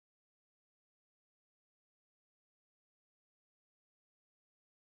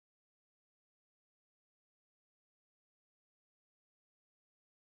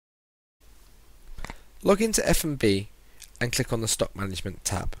Log into F&B and click on the Stock Management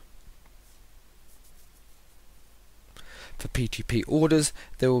tab. For P2P orders,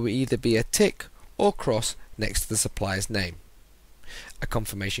 there will either be a tick or cross next to the supplier's name. A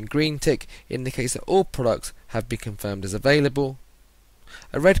confirmation green tick indicates that all products have been confirmed as available.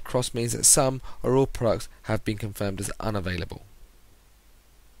 A red cross means that some or all products have been confirmed as unavailable.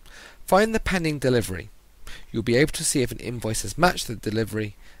 Find the pending delivery. You'll be able to see if an invoice has matched the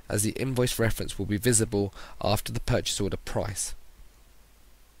delivery, as the invoice reference will be visible after the purchase order price.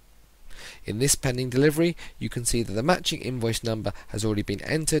 In this pending delivery, you can see that the matching invoice number has already been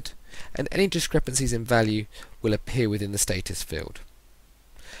entered, and any discrepancies in value will appear within the status field.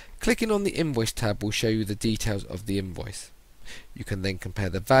 Clicking on the Invoice tab will show you the details of the invoice. You can then compare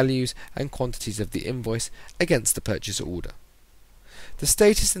the values and quantities of the invoice against the purchase order. The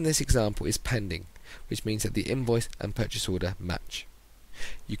status in this example is pending, which means that the invoice and purchase order match.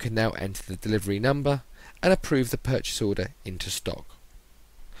 You can now enter the delivery number and approve the purchase order into stock.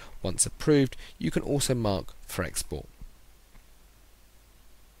 Once approved, you can also mark for export.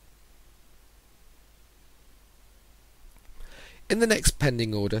 In the next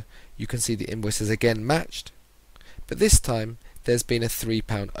pending order, you can see the invoice is again matched, but this time there's been a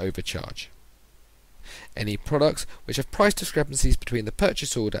 £3 overcharge. Any products which have price discrepancies between the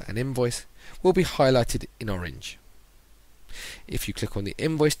purchase order and invoice will be highlighted in orange. If you click on the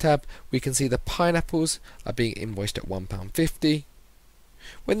Invoice tab, we can see the pineapples are being invoiced at £1.50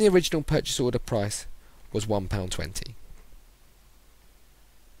 when the original purchase order price was £1.20.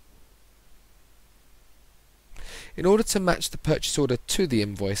 In order to match the purchase order to the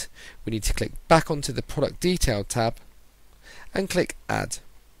invoice, we need to click back onto the Product Detail tab and click Add.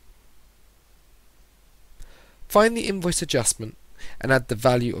 Find the invoice adjustment and add the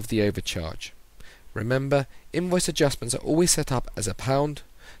value of the overcharge. Remember, invoice adjustments are always set up as £1,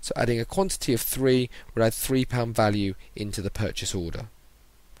 so adding a quantity of 3 will add £3 value into the purchase order.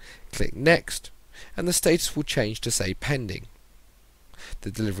 Click Next, and the status will change to say Pending.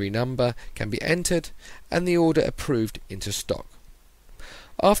 The delivery number can be entered and the order approved into stock.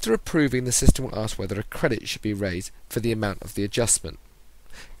 After approving, the system will ask whether a credit should be raised for the amount of the adjustment.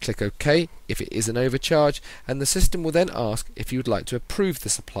 Click OK if it is an overcharge, and the system will then ask if you would like to approve the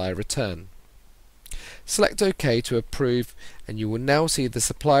supplier return. Select OK to approve, and you will now see the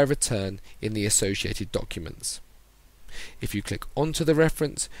supplier return in the associated documents. If you click onto the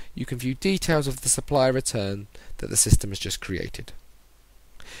reference, you can view details of the supplier return that the system has just created.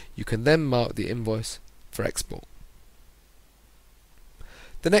 You can then mark the invoice for export.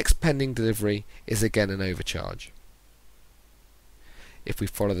 The next pending delivery is again an overcharge. If we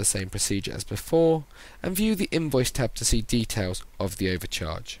follow the same procedure as before and view the Invoice tab to see details of the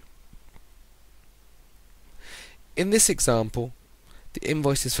overcharge. In this example, the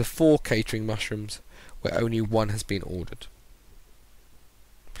invoice is for 4 catering mushrooms where only 1 has been ordered.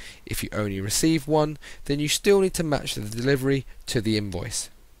 If you only receive 1, then you still need to match the delivery to the invoice.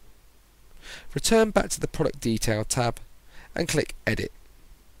 Return back to the Product Detail tab and click Edit.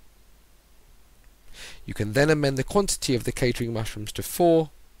 You can then amend the quantity of the catering mushrooms to 4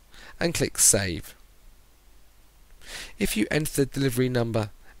 and click Save. If you enter the delivery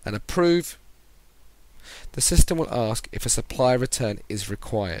number and approve, the system will ask if a supplier return is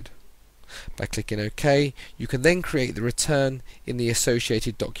required. By clicking OK, you can then create the return in the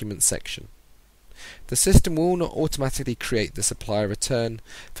associated documents section. The system will not automatically create the supplier return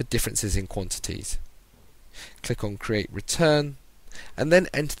for differences in quantities. Click on Create Return and then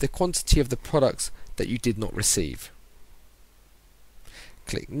enter the quantity of the products that you did not receive.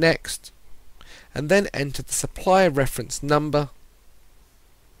 Click Next and then enter the supplier reference number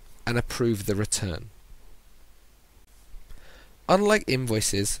and approve the return. Unlike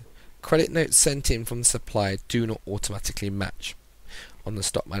invoices, credit notes sent in from the supplier do not automatically match. On the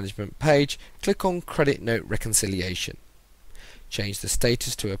Stock Management page, click on Credit Note Reconciliation. Change the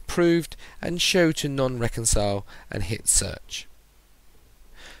status to Approved and Show to Non-Reconcile and hit Search.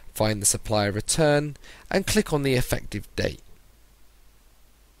 Find the supplier return and click on the effective date.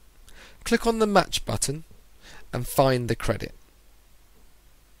 Click on the Match button and find the credit.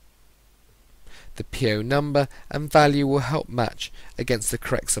 The PO number and value will help match against the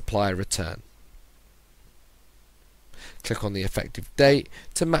correct supplier return. Click on the effective date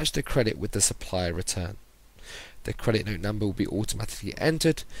to match the credit with the supplier return. The credit note number will be automatically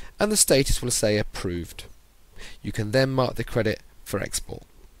entered and the status will say Approved. You can then mark the credit for export.